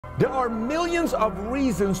There are millions of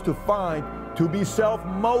reasons to find to be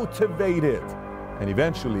self-motivated. And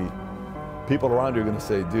eventually, people around you are going to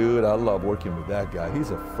say, dude, I love working with that guy.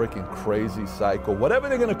 He's a freaking crazy psycho, whatever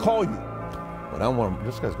they're going to call you. But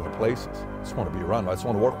this guy's going places. I just want to be around him. I just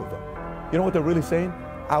want to work with him. You know what they're really saying?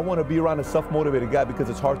 I want to be around a self-motivated guy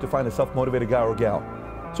because it's hard to find a self-motivated guy or gal.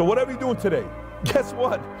 So whatever you're doing today, guess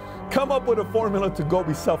what? Come up with a formula to go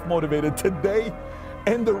be self-motivated today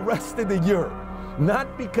and the rest of the year.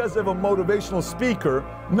 Not because of a motivational speaker.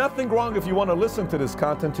 Nothing wrong if you want to listen to this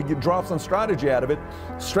content to draw some strategy out of it.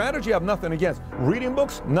 Strategy I have nothing against. Reading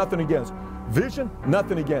books, nothing against. Vision,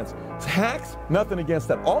 nothing against. Hacks, nothing against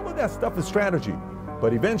that. All of that stuff is strategy.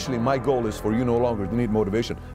 But eventually my goal is for you no longer to need motivation.